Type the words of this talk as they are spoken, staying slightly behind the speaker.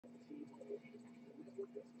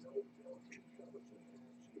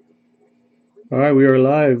All right, we are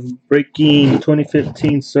live. Breaking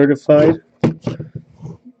 2015 certified.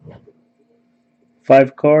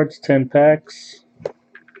 5 cards, 10 packs.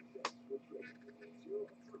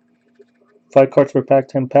 5 cards per pack,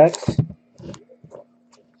 10 packs.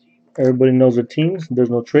 Everybody knows the teams. There's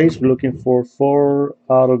no trace. We're looking for 4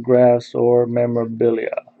 autographs or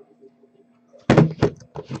memorabilia.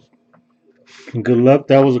 Good luck.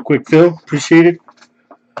 That was a quick fill. Appreciate it.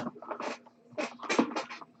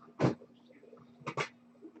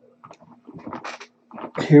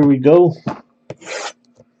 Here we go.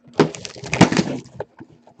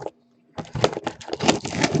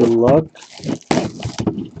 Good luck.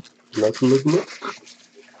 Look. 1,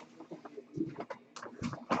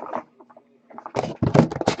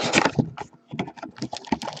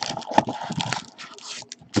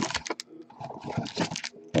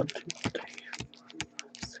 2, 3,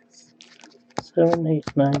 6, 7,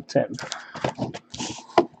 8, 9, 10.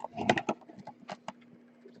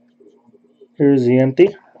 Here's the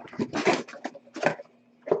empty.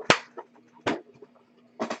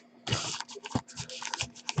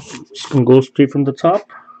 Just gonna go straight from the top.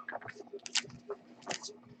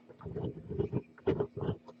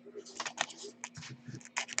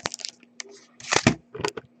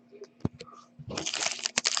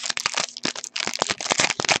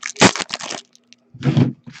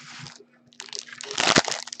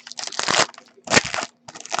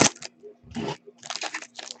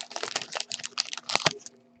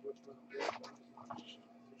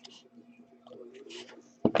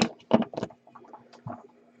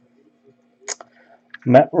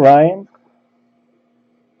 Matt Ryan,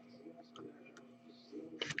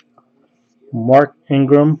 Mark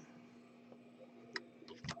Ingram,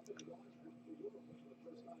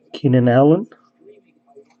 Keenan Allen,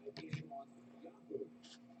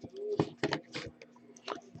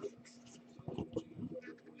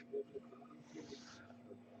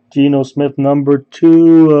 Geno Smith, number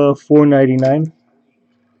 2, 499.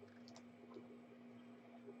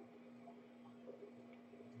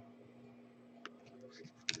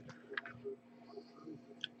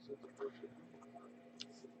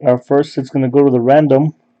 Our first is going to go to the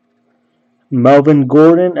random. Melvin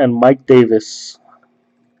Gordon and Mike Davis.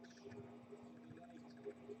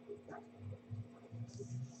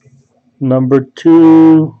 Number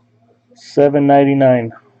 2,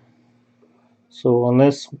 799. So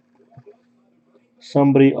unless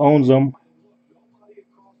somebody owns them,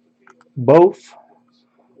 both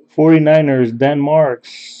 49ers, Dan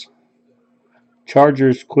Marks,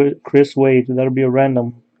 Chargers, Chris Wade. That'll be a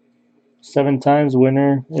random. 7 times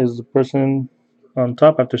winner is the person on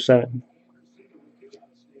top after 7.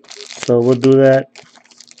 So we'll do that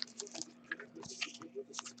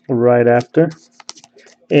right after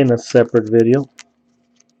in a separate video.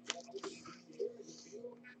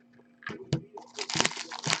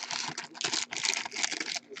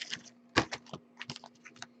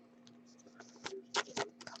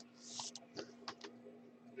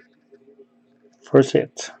 First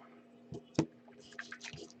hit.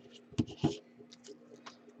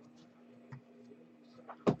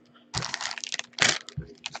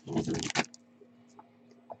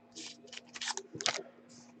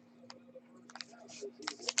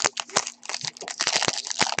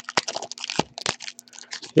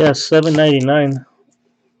 Yeah, 799.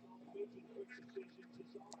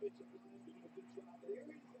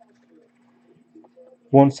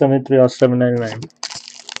 173 or 799.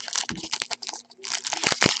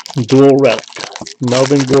 Dual relic.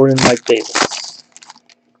 Melvin Gordon, Mike Davis.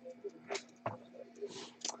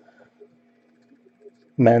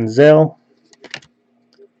 Manziel.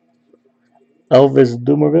 Elvis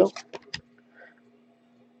Dumerville.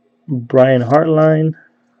 Brian Hartline.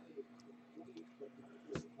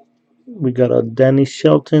 We got a Danny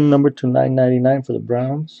Shelton, number 2/999 for the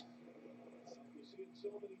Browns.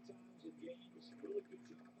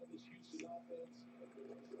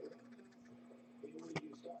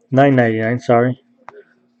 $9.99, sorry.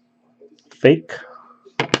 Fake.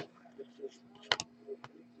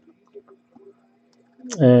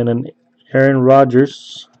 And an Aaron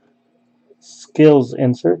Rodgers skills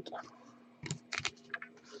insert.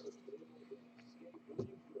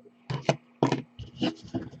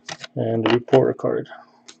 And a reporter card.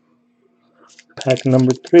 Pack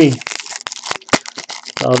number 3.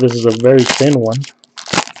 Oh, this is a very thin one.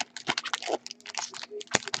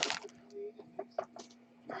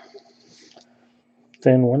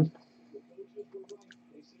 Thin one.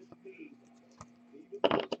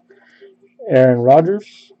 Aaron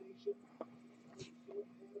Rodgers.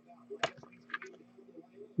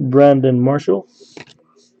 Brandon Marshall.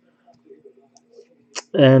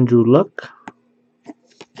 Andrew Luck.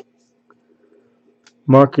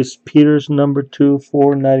 Marcus Peters, number 2,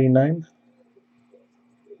 499.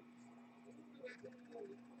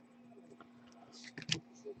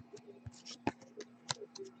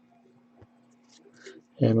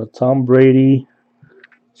 And a Tom Brady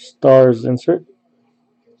stars insert.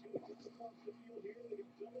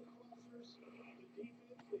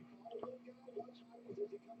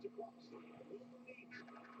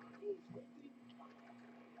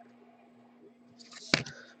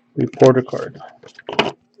 Reporter card.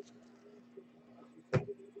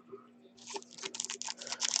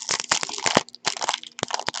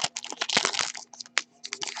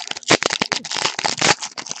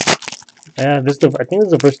 Yeah, I think this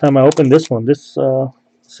is the first time I opened this one. This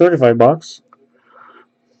certified box.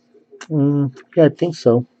 Yeah, I think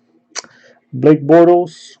so. Blake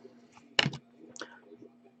Bortles,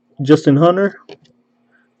 Justin Hunter,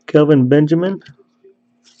 Kelvin Benjamin,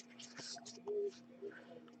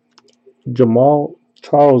 Jamal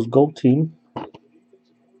Charles Goldstein,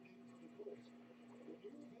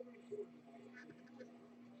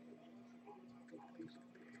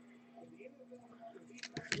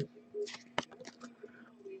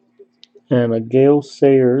 and a Gale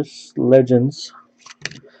Sayers Legends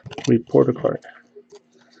reporter card.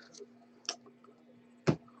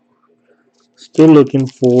 Still looking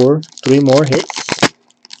for 3 more hits.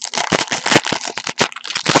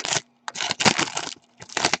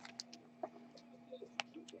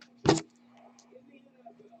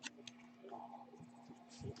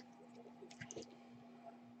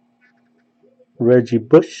 Reggie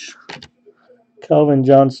Bush, Calvin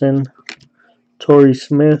Johnson, Torrey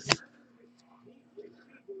Smith,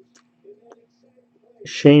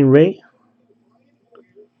 Shane Ray,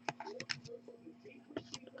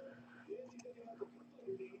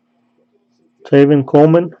 Tavon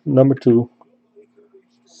Coleman, number 2,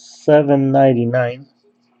 799.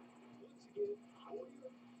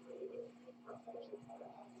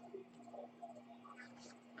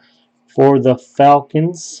 For the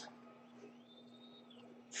Falcons,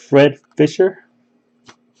 Fred Fisher,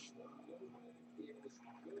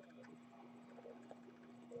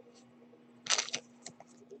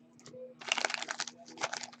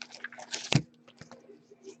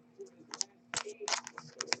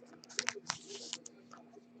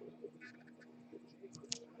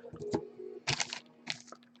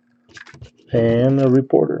 and a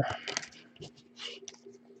reporter.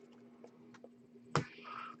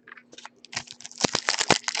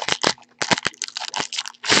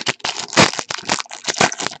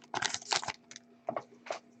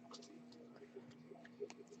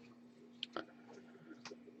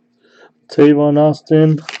 Tavon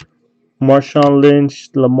Austin, Marshawn Lynch,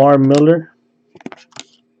 Lamar Miller,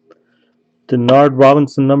 Denard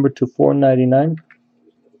Robinson, number 2, 499.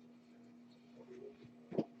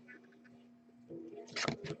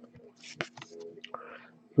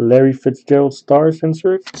 Larry Fitzgerald stars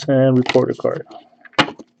insert and reporter card.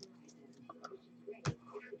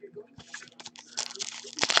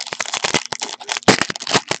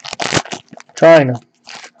 China.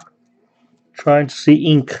 Trying to see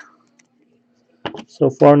ink. So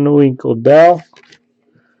far, no ink. Odell,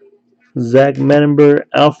 Zach Menenber,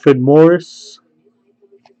 Alfred Morris,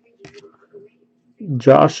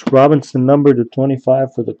 Josh Robinson, number to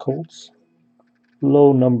 25 for the Colts.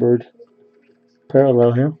 Low numbered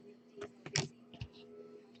parallel here.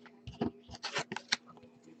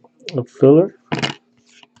 A filler.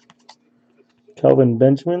 Calvin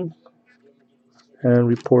Benjamin. And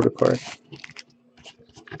reporter card.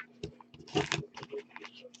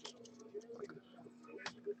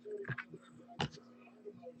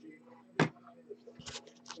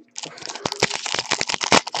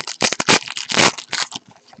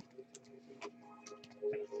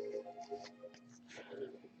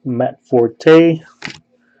 Matt Forte,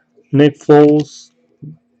 Nick Foles,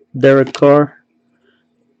 Derek Carr,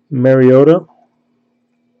 Mariota.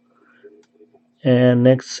 And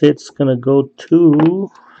next hit's going to go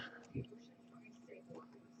to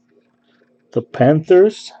the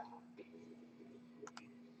Panthers,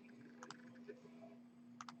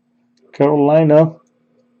 Carolina,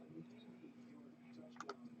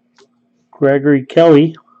 Gregory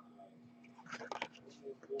Kelly,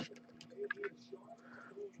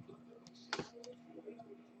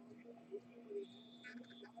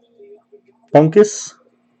 Funkus,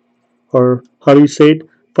 or how do you say it?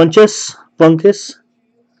 Funkus.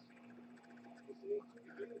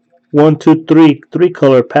 1, 2, 3,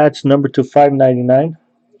 3-color patch, number to 599.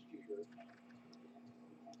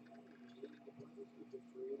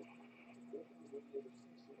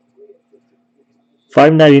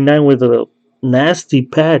 $5.99 with a nasty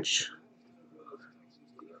patch.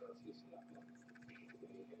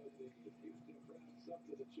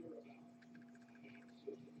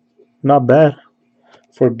 Not bad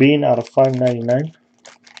for being out of 599.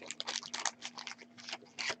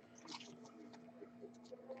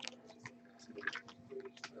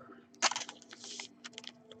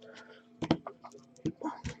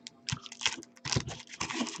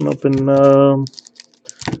 Open.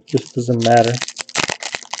 Just doesn't matter.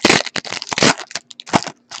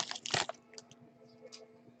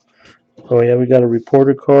 Oh yeah, we got a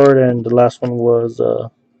reporter card, and the last one was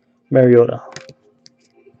Mariota.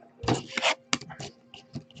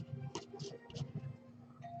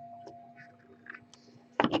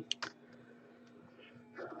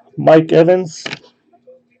 Mike Evans,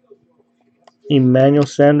 Emmanuel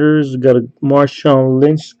Sanders, got a Marshawn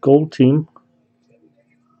Lynch gold team.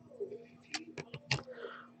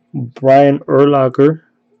 Brian Urlacher,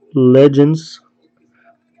 Legends,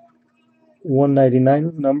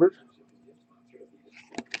 199 numbered.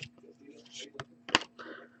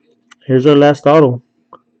 Here's our last auto.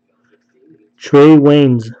 Trey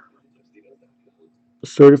Waynes,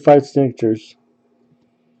 certified signatures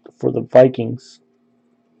for the Vikings.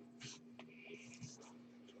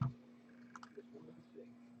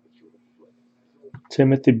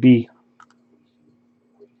 Timothy B.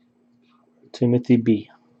 Timothy B.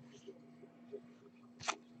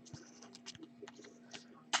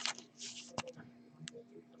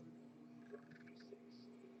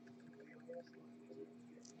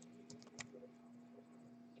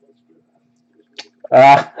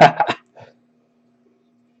 Ah,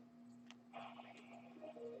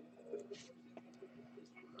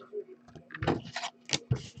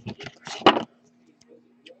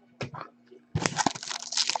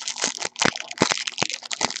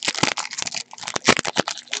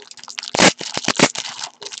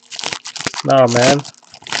 nah, man.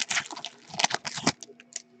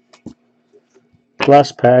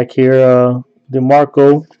 Last pack here.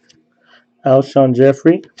 DeMarco, Alshon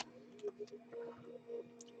Jeffrey,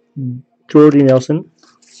 Jordy Nelson.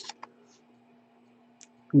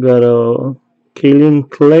 Got a Kalen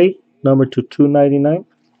Clay, number to 299.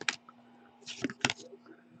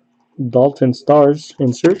 Dalton Stars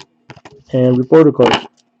insert and reporter card.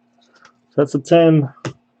 So that's a 10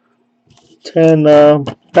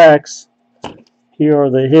 packs. Here are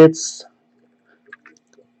the hits.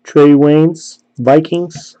 Trey Waynes,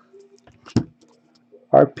 Vikings.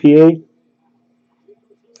 RPA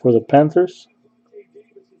for the Panthers.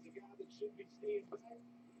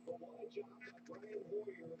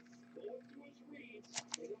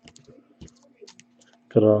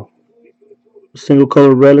 Got a single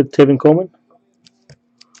color relic, Tevin Coleman.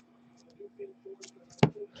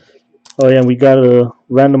 Oh yeah, we gotta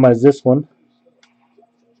randomize this one.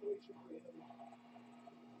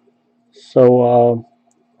 So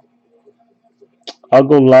I'll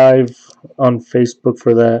go live on Facebook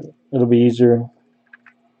for that. It'll be easier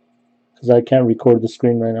because I can't record the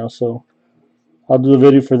screen right now. So I'll do the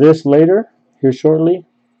video for this later, here shortly,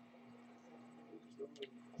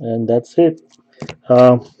 and that's it.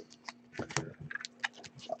 Uh,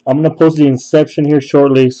 I'm gonna post the inception here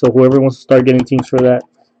shortly, so whoever wants to start getting teams for that.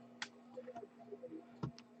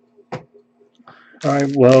 All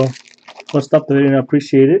right, well, let's stop the video and I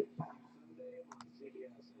appreciate it.